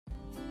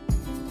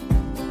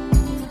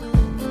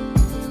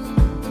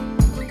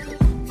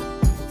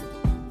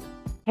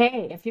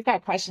Hey, if you've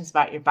got questions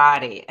about your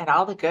body and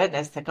all the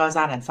goodness that goes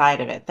on inside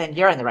of it, then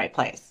you're in the right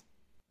place.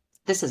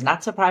 This is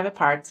Not So Private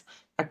Parts,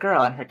 a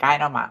girl and her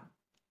gyno-mom.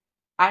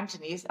 I'm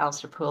Denise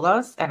Elser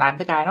Poulos, and I'm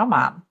the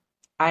gyno-mom.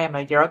 I am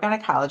a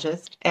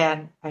urogynecologist,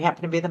 and I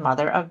happen to be the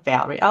mother of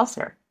Valerie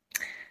Elser.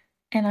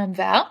 And I'm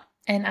Val,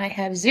 and I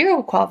have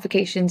zero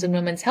qualifications in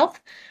women's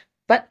health,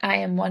 but I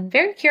am one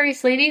very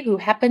curious lady who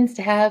happens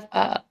to have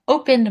a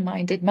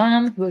open-minded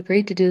mom who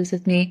agreed to do this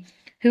with me,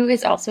 who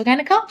is also a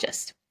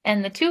gynecologist.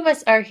 And the two of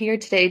us are here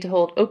today to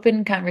hold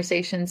open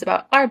conversations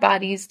about our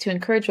bodies to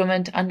encourage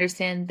women to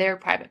understand their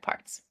private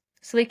parts,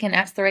 so they can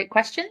ask the right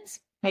questions,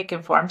 Make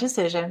informed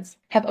decisions,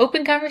 have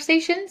open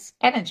conversations,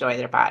 and enjoy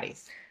their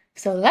bodies.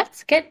 So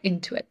let's get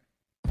into it.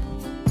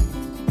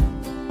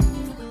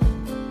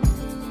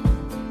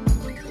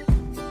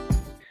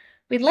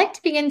 We'd like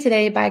to begin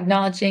today by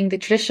acknowledging the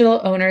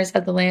traditional owners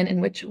of the land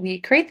in which we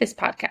create this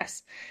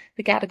podcast,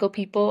 the Gadigal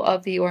people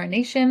of the Eora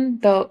Nation,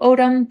 the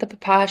Odom, the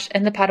Papash,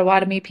 and the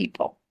Potawatomi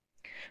people.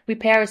 We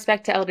pay our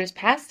respect to elders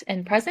past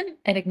and present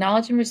and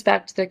acknowledge and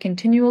respect their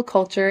continual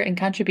culture and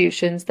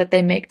contributions that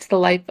they make to the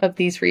life of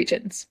these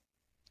regions.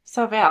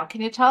 So Val,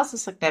 can you tell us the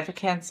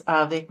significance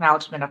of the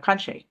acknowledgement of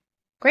country?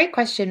 Great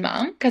question,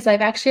 Mom, because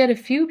I've actually had a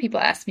few people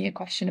ask me a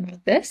question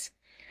about this.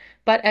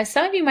 But as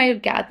some of you might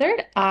have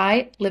gathered,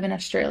 I live in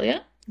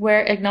Australia,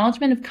 where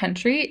acknowledgement of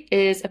country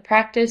is a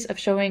practice of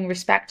showing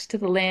respect to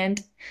the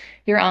land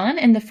you're on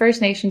and the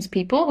First Nations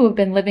people who have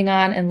been living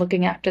on and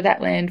looking after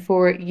that land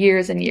for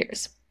years and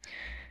years.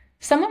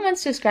 Someone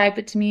once described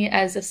it to me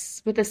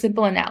with a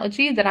simple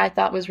analogy that I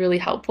thought was really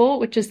helpful,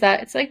 which is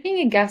that it's like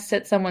being a guest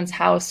at someone's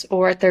house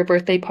or at their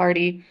birthday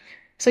party.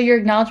 So your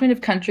acknowledgement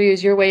of country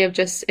is your way of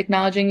just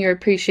acknowledging your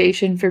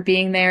appreciation for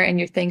being there and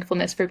your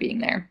thankfulness for being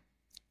there.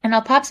 And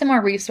I'll pop some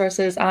more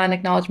resources on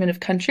acknowledgement of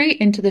country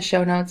into the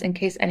show notes in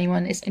case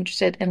anyone is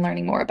interested in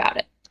learning more about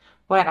it.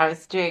 When I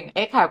was doing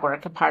ACOG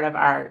work, and part of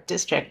our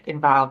district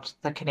involved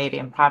the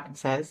Canadian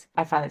provinces,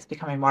 I find it's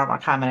becoming more and more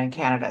common in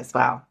Canada as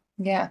well.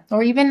 Yeah.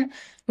 Or even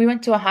we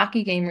went to a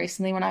hockey game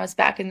recently when I was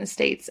back in the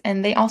States,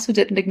 and they also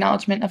did an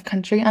acknowledgement of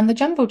country on the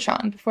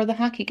Jumbotron before the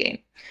hockey game.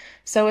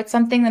 So it's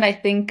something that I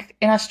think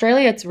in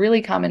Australia, it's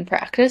really common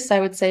practice.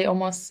 I would say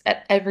almost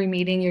at every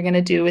meeting you're going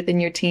to do within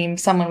your team,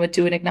 someone would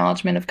do an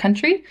acknowledgement of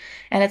country.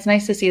 And it's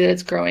nice to see that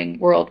it's growing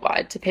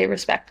worldwide to pay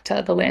respect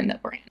to the land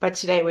that we're in. But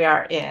today we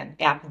are in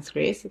Athens,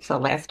 Greece. It's the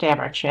last day of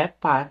our trip.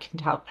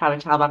 Probably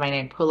tell by my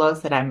name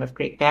Poulos that I'm of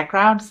Greek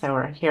background. So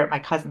we're here at my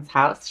cousin's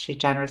house. She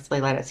generously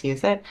let us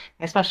use it.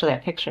 And especially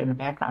that picture in the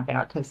background,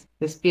 because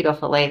this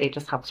beautiful lady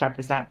just helps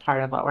represent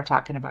part of what we're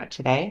talking about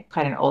today.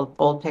 Kind of an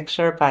old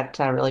picture, but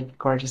a really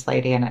gorgeous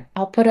lady in it.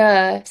 I'll put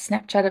a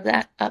Snapchat of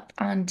that up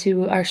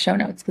onto our show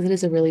notes because it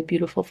is a really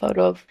beautiful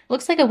photo of,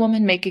 looks like a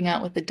woman making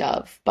out with a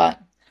dove,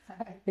 but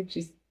I think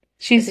she's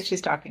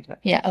talking to it.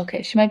 Yeah,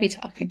 okay, she might be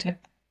talking to it.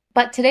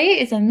 But today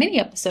is a mini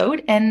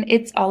episode and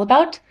it's all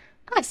about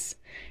us.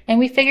 And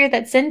we figured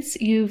that since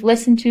you've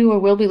listened to or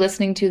will be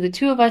listening to the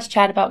two of us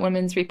chat about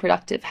women's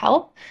reproductive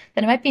health,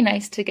 then it might be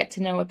nice to get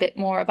to know a bit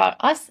more about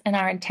us and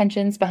our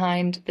intentions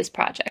behind this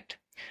project.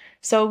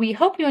 So we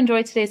hope you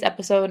enjoyed today's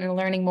episode and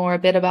learning more a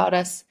bit about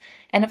us.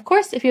 And of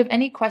course, if you have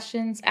any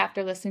questions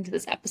after listening to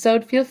this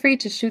episode, feel free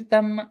to shoot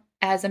them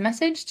as a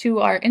message to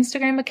our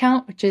Instagram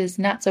account, which is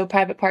Not So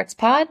Private Parts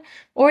Pod,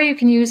 or you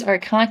can use our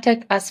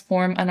Contact Us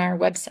form on our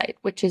website,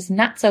 which is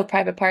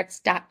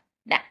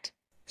notsoprivateparts.net.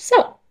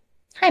 So,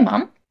 hi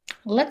Mom.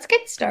 Let's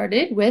get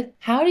started with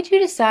how did you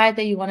decide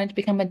that you wanted to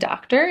become a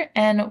doctor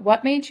and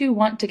what made you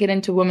want to get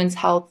into women's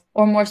health,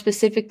 or more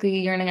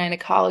specifically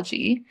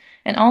urogynecology?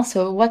 And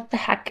also, what the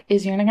heck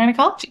is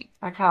urogynecology?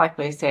 I kind of like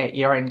when you say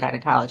urine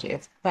gynecology.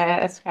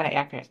 That's kind of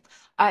accurate.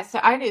 So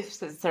I knew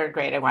since third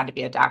grade I wanted to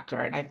be a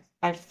doctor, and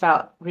I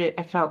felt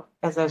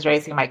as I was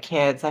raising my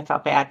kids, I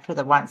felt bad for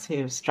the ones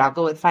who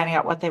struggle with finding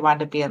out what they wanted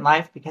to be in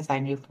life because I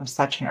knew from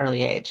such an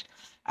early age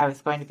I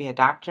was going to be a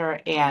doctor,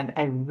 and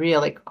I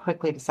really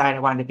quickly decided I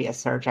wanted to be a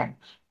surgeon.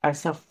 I was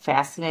so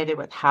fascinated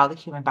with how the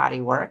human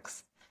body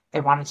works.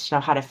 I wanted to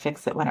know how to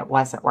fix it when it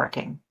wasn't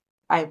working.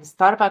 I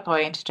thought about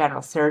going into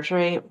general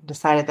surgery,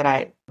 decided that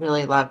I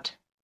really loved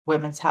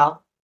women's health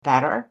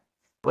better,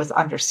 was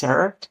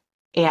underserved,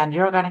 and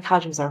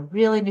urogynecology was a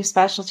really new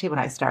specialty when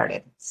I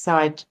started. So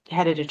I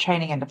had to do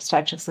training in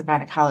obstetrics and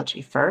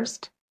gynecology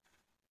first,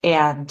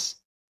 and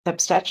the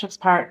obstetrics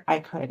part I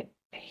could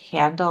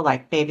handle,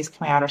 like babies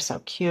coming out are so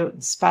cute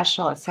and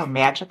special. It's so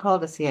magical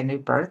to see a new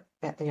birth,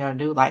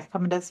 new life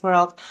come into this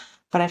world.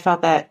 But I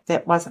felt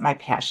that wasn't my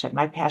passion.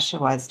 My passion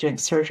was doing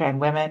surgery on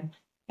women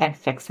and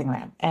fixing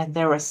them. And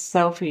there were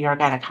so few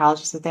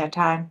urogynecologists at that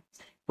time.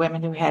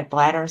 Women who had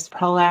bladders,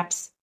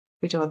 prolapse.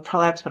 We deal with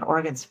prolapse when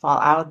organs fall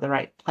out of the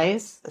right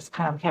place. It's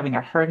kind of like having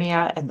a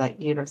hernia and the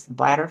uterus and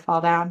bladder fall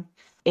down.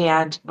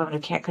 And women who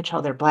can't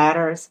control their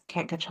bladders,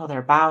 can't control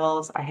their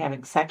bowels, are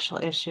having sexual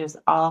issues,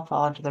 all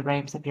fall under the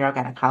reins of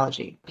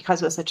urogynecology.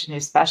 Because it was such a new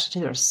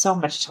specialty, there was so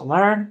much to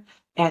learn,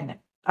 and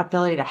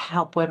ability to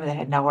help women that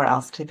had nowhere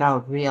else to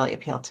go really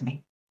appealed to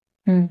me.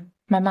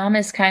 My mom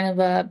is kind of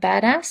a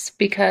badass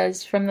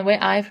because from the way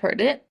I've heard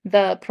it,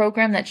 the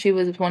program that she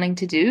was wanting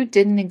to do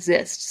didn't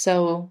exist.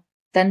 So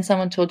then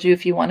someone told you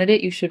if you wanted it,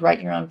 you should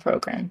write your own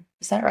program.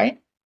 Is that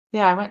right?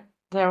 Yeah, I went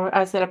there. I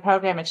was at a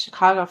program in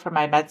Chicago for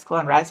my med school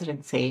and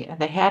residency, and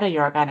they had a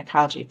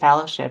urogynecology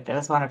fellowship. It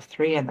was one of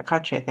 3 in the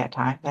country at that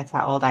time. That's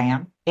how old I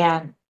am.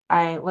 And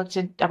I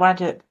wanted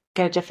to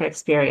get a different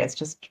experience,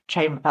 just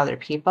train with other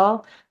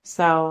people.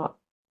 So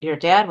your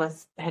dad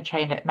had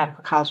trained at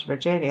Medical College of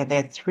Virginia. They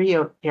had 3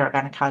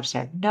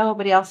 urogynecologists.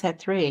 Nobody else had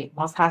 3.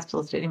 Most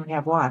hospitals didn't even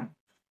have 1.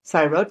 So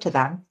I wrote to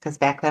them because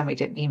back then we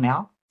didn't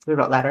email. We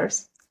wrote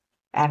letters.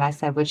 And I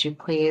said, would you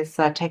please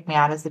take me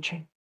on as a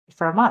trainer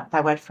for a month?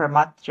 I went for a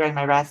month during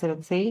my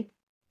residency.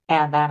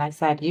 And then I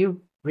said,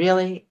 you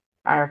really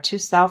are too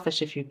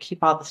selfish if you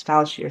keep all this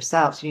knowledge to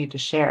yourselves. You need to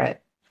share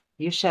it.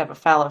 You should have a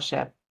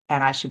fellowship,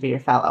 and I should be your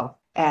fellow.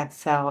 And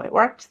so it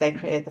worked. They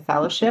created the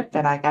fellowship,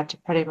 and I got to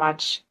pretty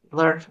much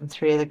learn from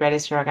 3 of the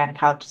greatest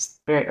urogynecologists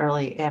very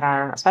early in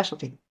our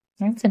specialty.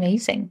 That's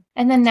amazing.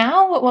 And then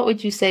now, what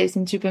would you say,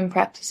 since you've been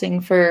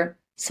practicing for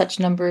such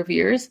a number of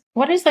years,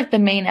 what is like the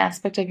main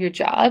aspect of your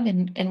job,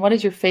 and what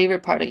is your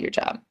favorite part of your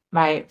job?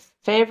 My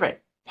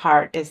favorite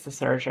part is the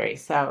surgery.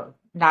 So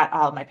not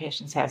all of my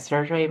patients have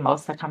surgery.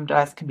 Most that come to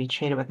us can be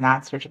treated with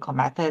non-surgical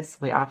methods.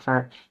 We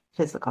offer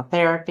physical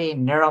therapy,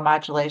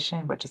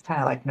 neuromodulation, which is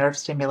kind of like nerve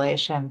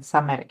stimulation,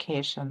 some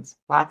medications,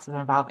 lots of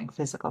involving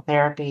physical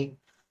therapy,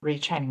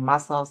 retraining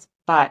muscles.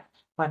 But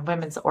when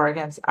women's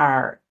organs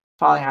are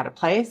falling out of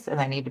place and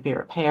they need to be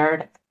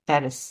repaired,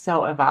 that is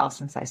so evolved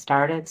since I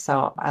started.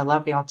 So I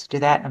love being able to do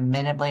that in a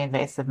minimally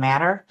invasive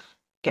manner,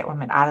 get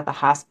women out of the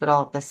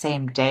hospital the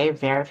same day.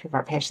 Very few of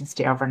our patients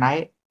stay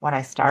overnight. When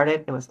I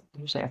started, it was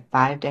usually a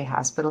 5-day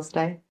hospital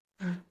stay,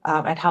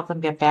 and help them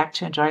get back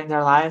to enjoying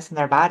their lives and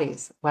their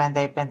bodies when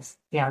they've been,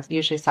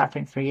 usually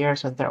suffering for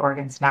years with their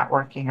organs not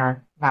working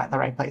or not in the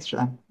right place for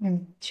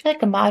them. She's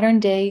like a modern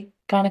day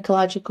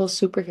gynecological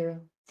superhero.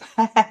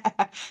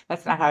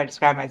 That's not how I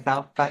describe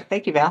myself, but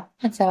thank you, Val.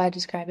 That's how I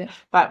describe it.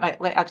 But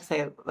I'll just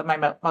say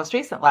my most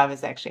recent love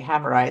is actually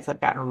hemorrhoids.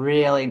 I've gotten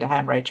really into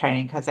hemorrhoid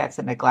training because that's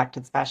a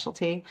neglected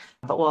specialty.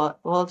 But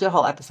we'll do a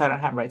whole episode on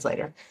hemorrhoids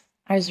later.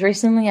 I was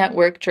recently at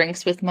work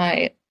drinks with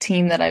my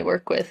team that I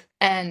work with,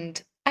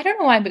 and I don't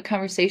know why, but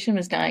conversation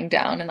was dying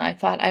down, and I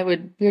thought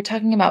we were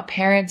talking about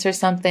parents or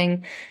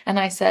something, and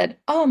I said,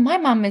 oh, my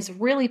mom is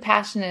really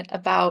passionate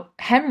about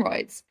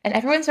hemorrhoids. And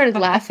everyone started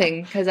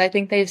laughing because I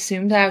think they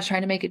assumed that I was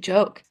trying to make a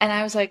joke. And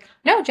I was like,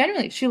 no,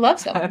 genuinely, she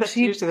loves them.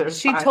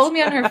 She told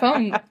me on her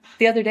phone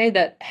the other day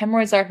that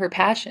hemorrhoids are her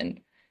passion.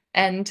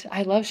 And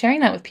I love sharing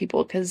that with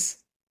people because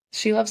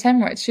she loves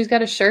hemorrhoids. She's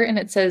got a shirt and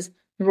it says,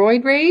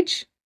 roid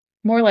rage,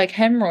 more like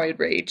hemorrhoid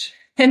rage.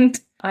 And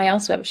I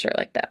also have a shirt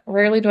like that.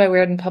 Rarely do I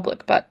wear it in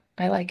public, but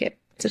I like it.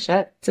 It's a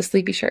shirt. It's a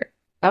sleepy shirt.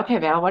 Okay,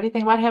 Val, what do you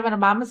think about having a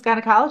mom as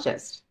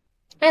gynecologist?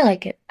 I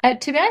like it.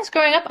 To be honest,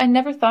 growing up, I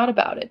never thought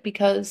about it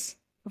because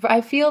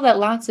I feel that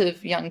lots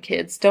of young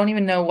kids don't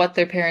even know what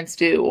their parents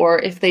do, or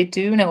if they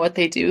do know what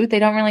they do, they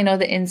don't really know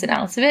the ins and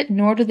outs of it,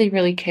 nor do they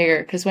really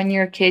care. Because when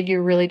you're a kid,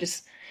 you're really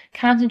just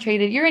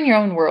concentrated. You're in your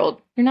own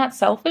world. You're not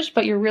selfish,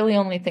 but you're really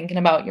only thinking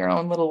about your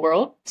own little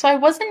world. So I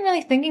wasn't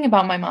really thinking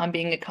about my mom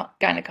being a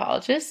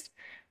gynecologist.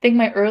 I think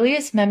my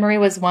earliest memory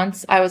was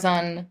once I was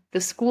on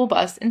the school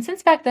bus, and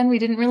since back then we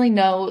didn't really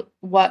know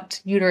what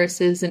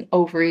uteruses and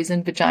ovaries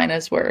and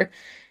vaginas were,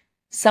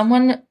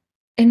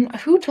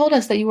 who told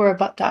us that you were a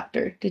butt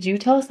doctor? Did you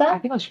tell us that? I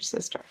think it was your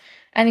sister.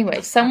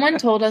 Anyway, someone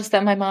told us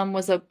that my mom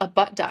was a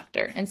butt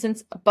doctor, and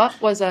since a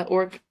butt was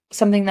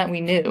something that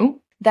we knew,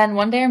 then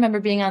one day I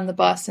remember being on the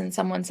bus and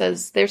someone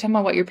says, they were talking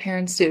about what your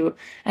parents do,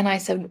 and I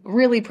said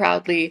really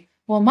proudly,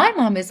 well, my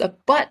mom is a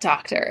butt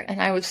doctor,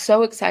 and I was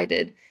so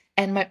excited.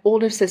 And my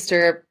older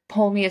sister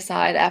pulled me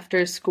aside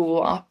after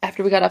school,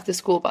 after we got off the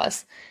school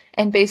bus,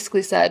 and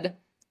basically said,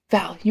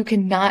 Val, you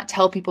cannot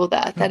tell people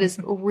that. That is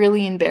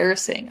really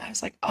embarrassing. I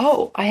was like,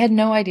 oh, I had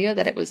no idea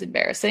that it was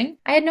embarrassing.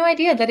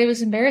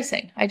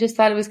 I just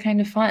thought it was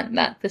kind of fun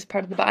that this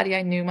part of the body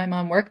I knew my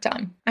mom worked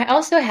on. I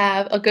also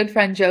have a good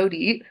friend,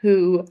 Jody,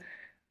 who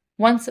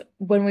once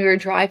when we were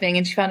driving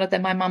and she found out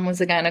that my mom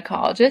was a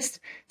gynecologist,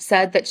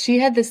 said that she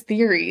had this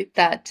theory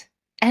that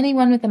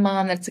anyone with a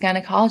mom that's a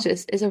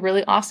gynecologist is a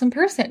really awesome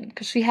person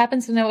because she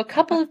happens to know a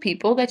couple of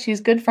people that she's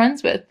good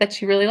friends with that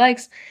she really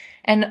likes.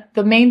 And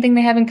the main thing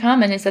they have in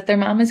common is that their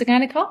mom is a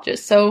gynecologist.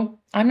 So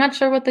I'm not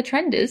sure what the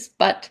trend is,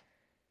 but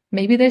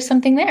maybe there's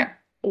something there.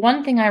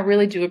 One thing I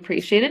really do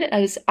appreciate it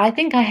is I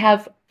think I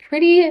have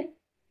pretty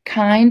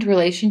kind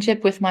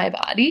relationship with my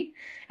body.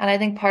 And I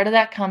think part of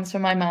that comes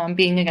from my mom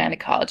being a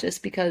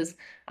gynecologist because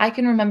I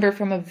can remember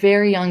from a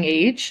very young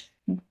age,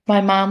 my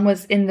mom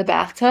was in the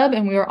bathtub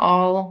and we were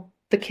all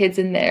the kids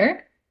in there.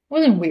 It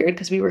wasn't weird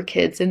because we were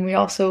kids and we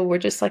also were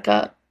just like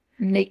a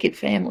naked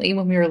family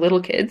when we were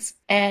little kids.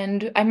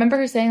 And I remember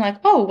her saying like,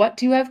 oh, what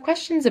do you have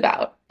questions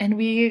about? And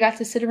we got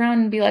to sit around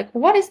and be like,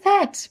 what is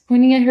that?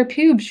 Pointing at her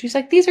pubes. She was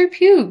like, these are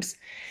pubes.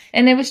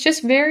 And it was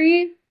just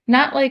very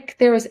Not like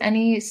there was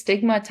any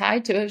stigma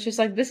tied to it. It was just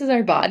like, this is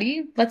our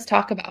body. Let's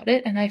talk about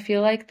it. And I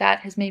feel like that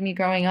has made me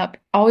growing up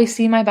always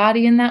see my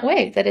body in that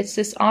way, that it's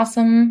this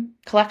awesome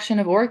collection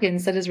of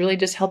organs that is really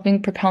just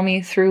helping propel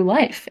me through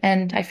life.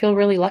 And I feel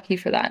really lucky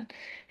for that.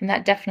 And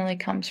that definitely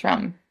comes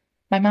from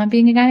my mom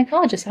being a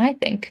gynecologist, I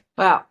think.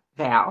 Well,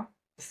 Val,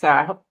 so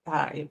I hope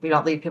we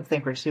don't leave people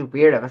think we're too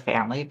weird of a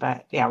family,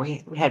 but yeah,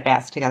 we had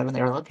baths together when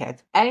they were little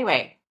kids.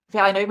 Anyway,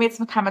 Val, I know you made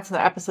some comments in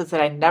the episodes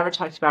that I never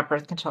talked about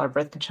birth control or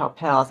birth control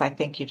pills. I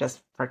think you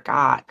just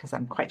forgot because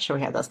I'm quite sure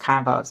we had those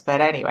combos.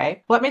 But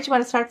anyway, what made you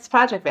want to start this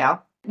project,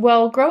 Val?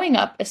 Well, growing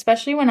up,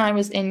 especially when I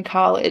was in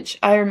college,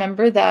 I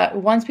remember that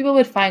once people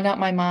would find out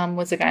my mom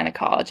was a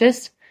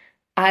gynecologist,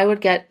 I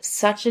would get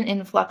such an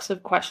influx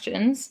of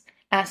questions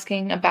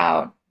asking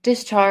about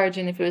discharge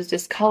and if it was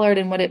discolored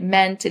and what it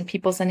meant, and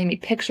people sending me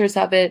pictures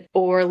of it,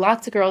 or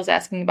lots of girls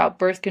asking about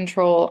birth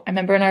control. I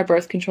remember in our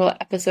birth control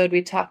episode,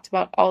 we talked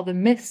about all the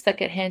myths that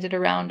get handed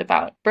around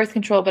about birth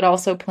control, but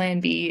also Plan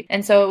B.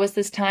 And so it was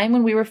this time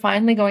when we were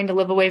finally going to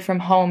live away from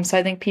home. So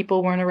I think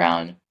people weren't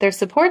around their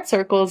support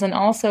circles. And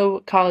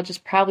also college is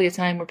probably a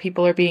time where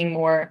people are being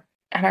more,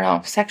 I don't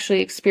know,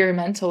 sexually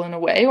experimental in a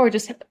way, or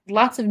just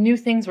lots of new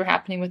things were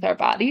happening with our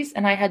bodies.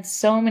 And I had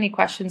so many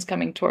questions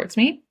coming towards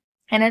me.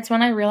 And it's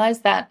when I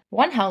realized that,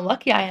 one, how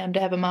lucky I am to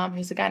have a mom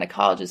who's a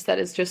gynecologist that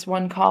is just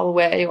one call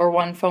away or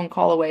one phone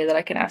call away that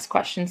I can ask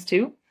questions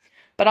to,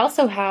 but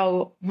also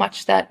how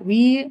much that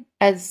we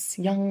as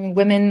young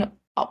women,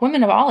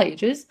 women of all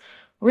ages,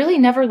 really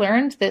never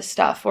learned this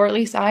stuff, or at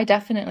least I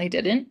definitely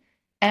didn't,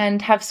 and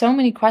have so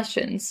many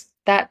questions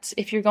that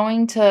if you're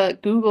going to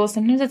Google,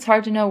 sometimes it's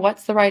hard to know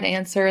what's the right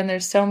answer, and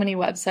there's so many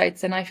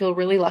websites, and I feel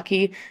really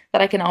lucky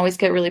that I can always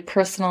get really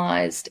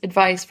personalized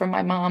advice from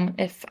my mom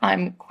if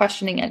I'm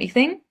questioning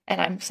anything,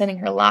 and I'm sending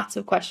her lots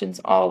of questions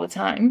all the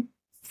time,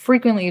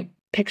 frequently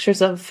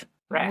pictures of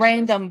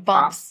random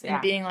bumps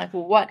and being like,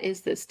 well, what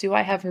is this? Do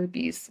I have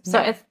herpes?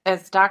 So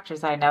as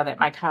doctors, I know that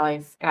my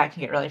colleagues and I can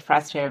get really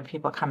frustrated when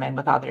people come in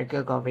with all their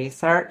Google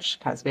research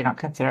because we don't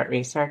consider it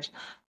research,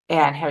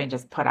 and having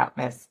just put out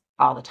myths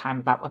all the time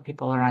about what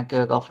people learn on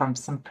Google from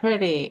some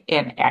pretty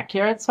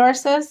inaccurate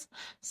sources.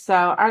 So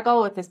our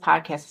goal with this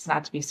podcast is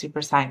not to be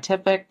super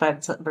scientific, but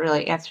it's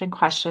really answering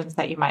questions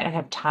that you might not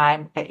have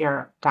time at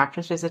your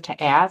doctor's visit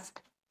to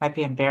ask, might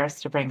be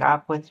embarrassed to bring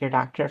up with your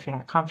doctor if you're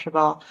not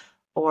comfortable,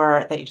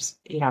 or that you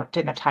just,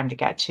 didn't have time to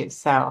get to.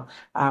 So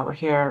we're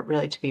here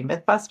really to be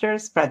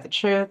mythbusters, spread the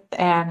truth,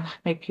 and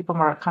make people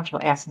more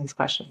comfortable asking these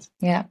questions.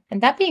 Yeah. And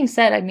that being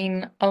said, I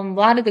mean, a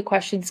lot of the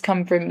questions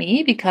come from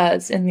me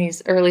because in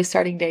these early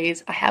starting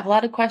days, I have a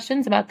lot of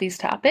questions about these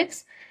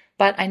topics,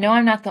 but I know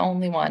I'm not the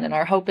only one. And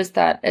our hope is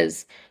that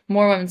as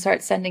more women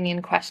start sending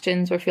in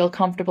questions or feel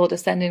comfortable to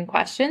send in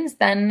questions,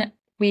 then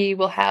we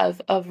will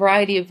have a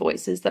variety of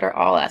voices that are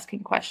all asking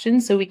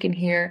questions so we can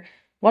hear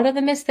what are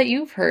the myths that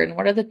you've heard, and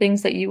what are the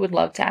things that you would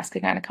love to ask a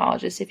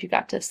gynecologist if you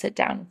got to sit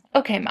down?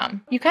 Okay,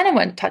 Mom, you kind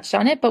of touched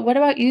on it, but what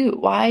about you?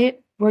 Why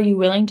were you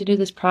willing to do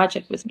this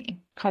project with me?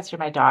 Because you're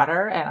my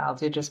daughter, and I'll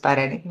do just about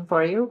anything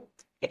for you.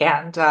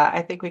 And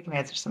I think we can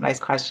answer some nice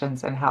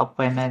questions and help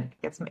women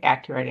get some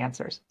accurate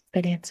answers.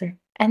 Good answer.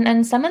 And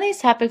then some of these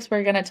topics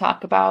we're going to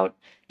talk about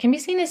can be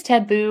seen as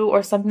taboo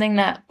or something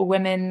that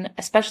women,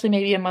 especially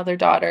maybe a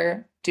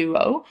mother-daughter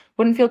duo,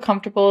 wouldn't feel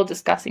comfortable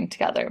discussing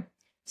together.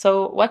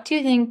 So what do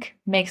you think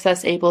makes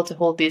us able to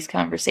hold these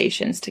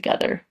conversations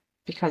together?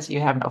 Because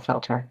you have no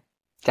filter.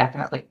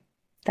 Definitely.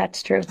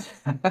 That's true.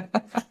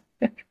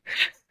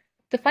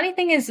 The funny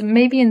thing is,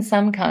 maybe in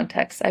some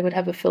contexts, I would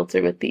have a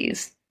filter with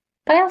these.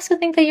 But I also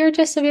think that you're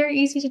just a very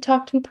easy to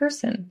talk to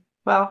person.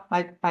 Well,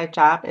 my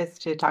job is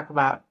to talk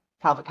about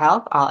pelvic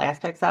health, all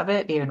aspects of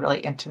it, even really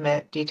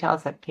intimate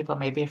details that people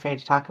may be afraid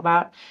to talk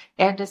about,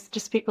 and just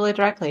speak really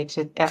directly,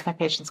 to ask my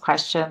patients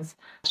questions,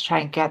 to try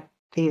and get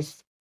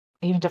these,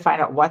 even to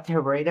find out what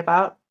they're worried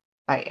about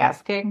by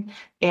asking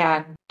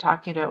and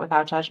talking to it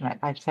without judgment.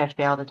 I just have to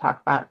be able to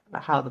talk about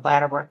how the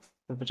bladder works,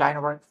 the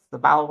vagina works, the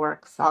bowel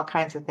works, all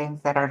kinds of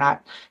things that are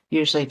not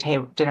usually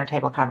dinner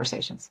table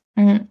conversations.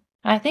 Mm-hmm.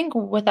 I think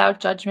without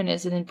judgment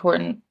is an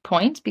important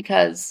point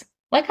because,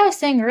 like I was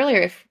saying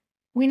earlier, if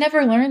we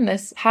never learn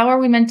this, how are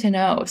we meant to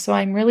know? So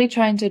I'm really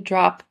trying to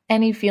drop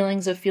any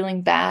feelings of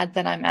feeling bad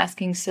that I'm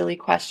asking silly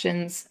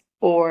questions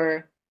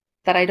or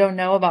that I don't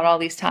know about all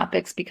these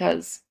topics,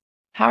 because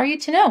how are you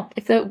to know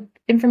if the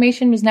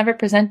information was never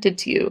presented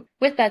to you?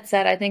 With that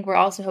said, I think we're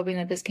also hoping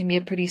that this can be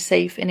a pretty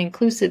safe and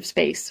inclusive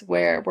space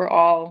where we're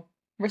all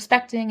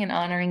respecting and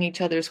honoring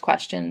each other's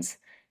questions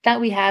that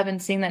we have,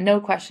 and seeing that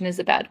no question is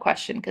a bad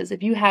question, because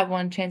if you have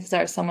one, chances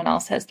are someone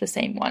else has the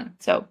same one.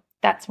 So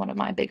that's one of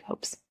my big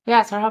hopes.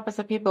 Yes, our hope is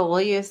that people will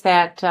use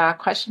that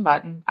question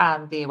button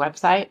on the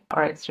website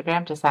or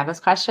Instagram to send us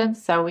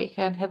questions so we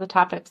can hit the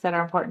topics that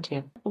are important to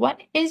you.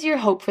 What is your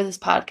hope for this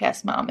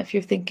podcast, Mom? If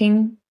you're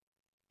thinking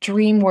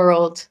dream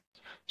world.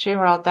 Dream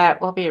world,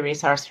 that will be a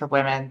resource for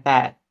women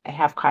that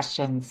have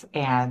questions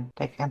and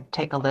they can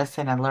take a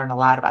listen and learn a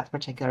lot about the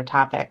particular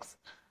topics.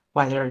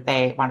 whether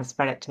they want to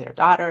spread it to their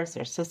daughters,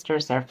 their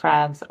sisters, their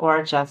friends,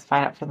 or just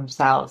find out for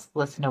themselves,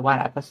 listen to one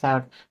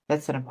episode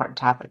that's an important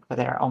topic for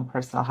their own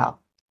personal health.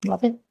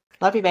 Love it.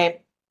 Love you, babe.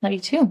 Love you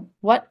too.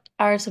 What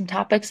are some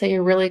topics that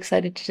you're really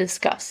excited to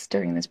discuss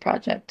during this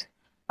project?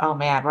 Oh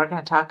man, we're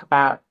going to talk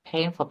about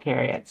painful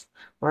periods.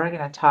 We're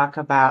going to talk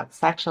about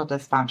sexual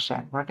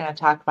dysfunction. We're going to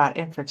talk about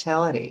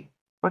infertility.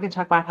 We're going to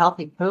talk about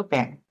healthy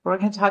pooping. We're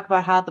going to talk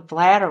about how the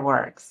bladder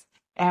works.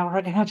 And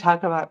we're going to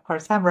talk about, of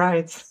course,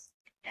 hemorrhoids.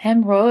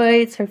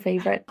 Hemorrhoids, her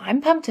favorite.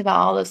 I'm pumped about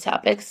all those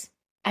topics.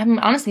 I'm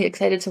honestly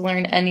excited to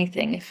learn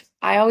anything.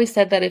 I always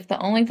said that if the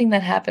only thing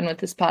that happened with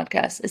this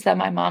podcast is that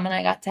my mom and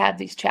I got to have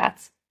these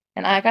chats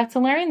and I got to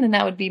learn, then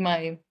that would be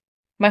my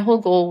whole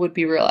goal would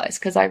be realized,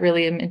 because I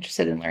really am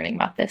interested in learning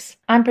about this.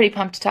 I'm pretty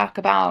pumped to talk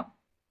about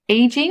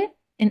aging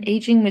and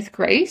aging with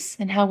grace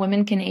and how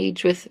women can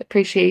age with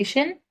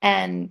appreciation,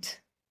 and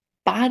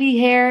body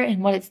hair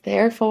and what it's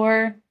there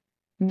for,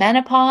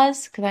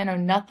 menopause, because I know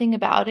nothing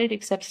about it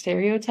except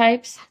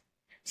stereotypes.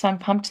 So I'm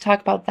pumped to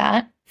talk about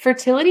that.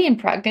 Fertility and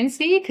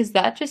pregnancy, because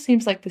that just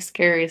seems like the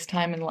scariest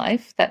time in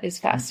life that is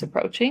fast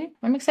approaching.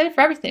 I'm excited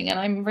for everything, and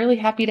I'm really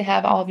happy to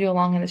have all of you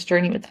along on this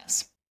journey with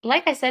us.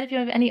 Like I said, if you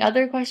have any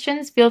other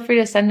questions, feel free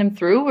to send them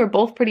through. We're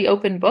both pretty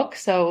open book,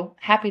 so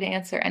happy to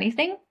answer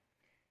anything.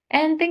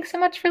 And thanks so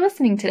much for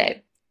listening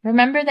today.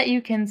 Remember that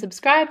you can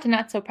subscribe to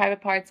Not So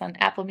Private Parts on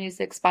Apple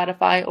Music,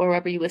 Spotify, or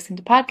wherever you listen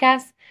to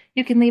podcasts.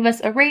 You can leave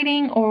us a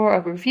rating or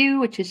a review,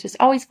 which is just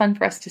always fun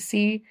for us to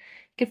see.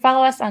 You can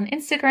follow us on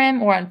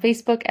Instagram or on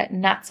Facebook at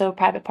Not So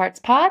Private Parts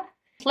Pod.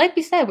 Like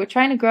we said, we're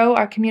trying to grow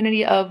our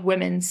community of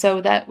women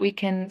so that we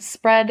can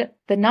spread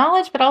the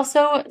knowledge, but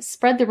also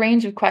spread the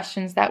range of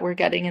questions that we're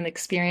getting and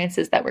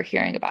experiences that we're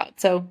hearing about.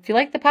 So if you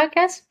like the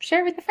podcast,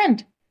 share it with a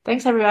friend.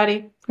 Thanks,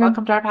 everybody.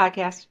 Welcome to our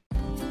podcast.